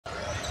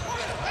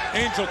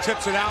Angel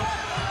tips it out.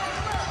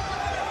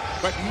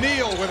 But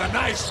Neal with a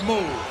nice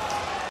move.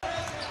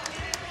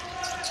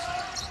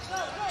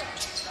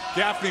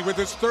 Gaffney with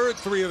his third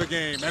three of the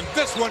game, and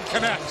this one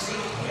connects.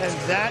 And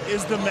that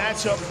is the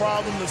matchup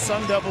problem the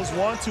Sun Devils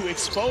want to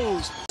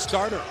expose.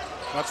 Starter.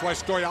 That's why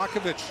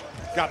Stojakovic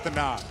got the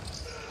nod.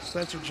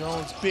 Spencer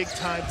Jones,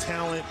 big-time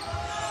talent,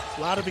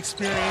 a lot of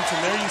experience,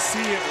 and there you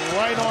see it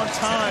right on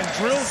time.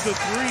 Drills the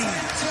three.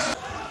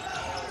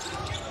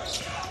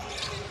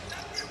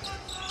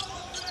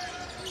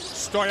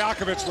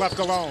 Stojakovic left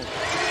alone.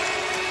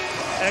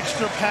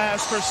 Extra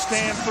pass for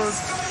Stanford.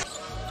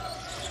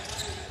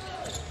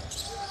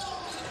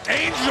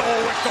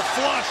 Angel with the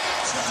flush.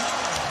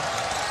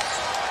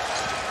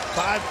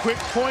 5 quick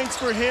points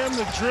for him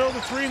to drill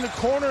the three in the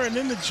corner, and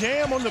then the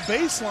jam on the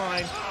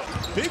baseline.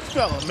 Big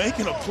fella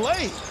making a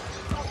play.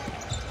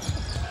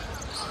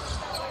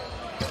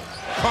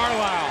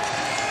 Carlisle,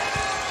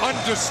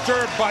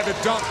 undisturbed by the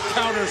dunk,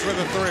 counters with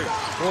a three.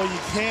 Boy, you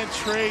can't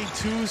trade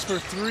twos for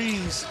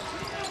threes.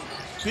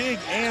 Big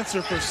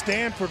answer for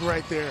Stanford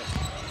right there.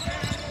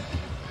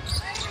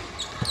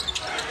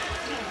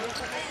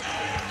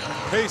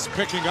 Pace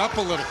picking up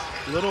a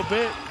little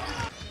bit.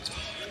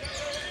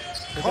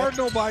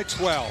 Cardinal by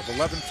 12,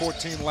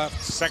 11-14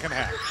 left, second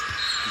half.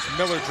 As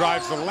Miller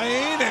drives the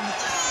lane and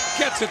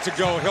gets it to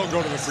go. He'll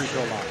go to the free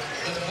throw line.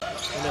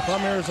 And if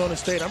I'm Arizona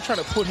State, I'm trying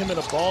to put him in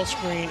a ball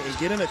screen and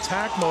get in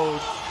attack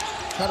mode,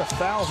 try to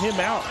foul him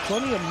out.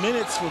 Plenty of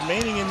minutes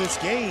remaining in this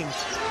game.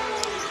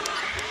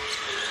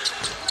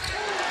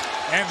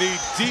 And the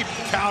deep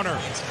counter.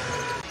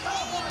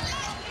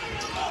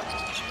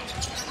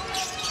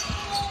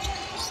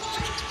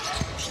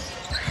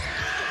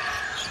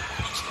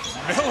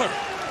 Miller,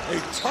 a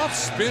tough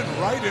spin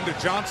right into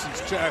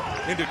Jones's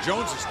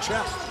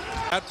chest.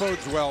 That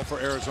bodes well for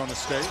Arizona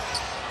State.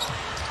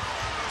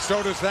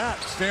 So does that.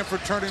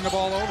 Stanford turning the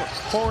ball over.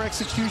 Poor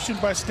execution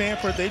by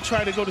Stanford. They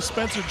tried to go to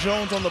Spencer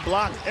Jones on the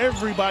block.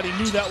 Everybody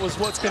knew that was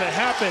what's going to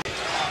happen.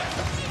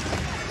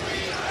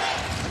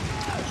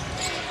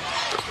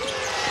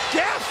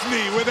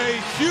 Gaffney with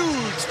a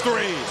huge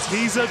three.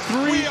 He's a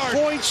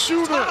three-point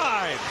shooter.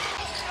 Tied.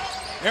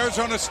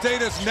 Arizona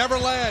State has never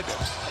led.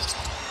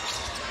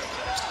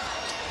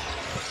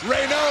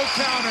 Reynaud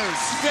counters.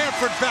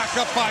 Stanford back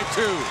up by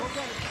 2.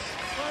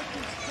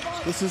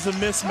 This is a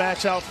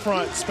mismatch out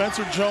front.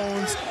 Spencer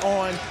Jones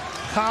on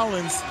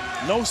Collins.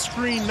 No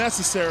screen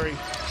necessary.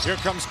 Here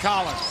comes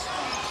Collins.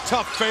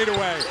 Tough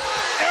fadeaway.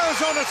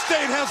 Arizona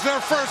State has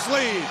their first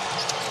lead.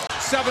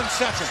 7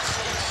 seconds.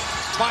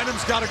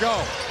 Bynum's got to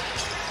go.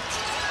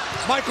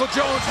 Michael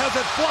Jones has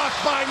it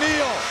blocked by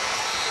Neal.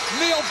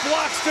 Neal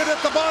blocks it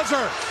at the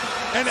buzzer.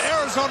 And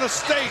Arizona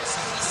State,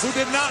 who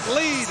did not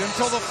lead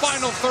until the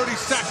final 30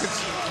 seconds,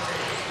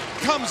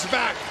 comes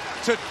back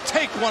to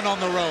take one on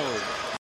the road.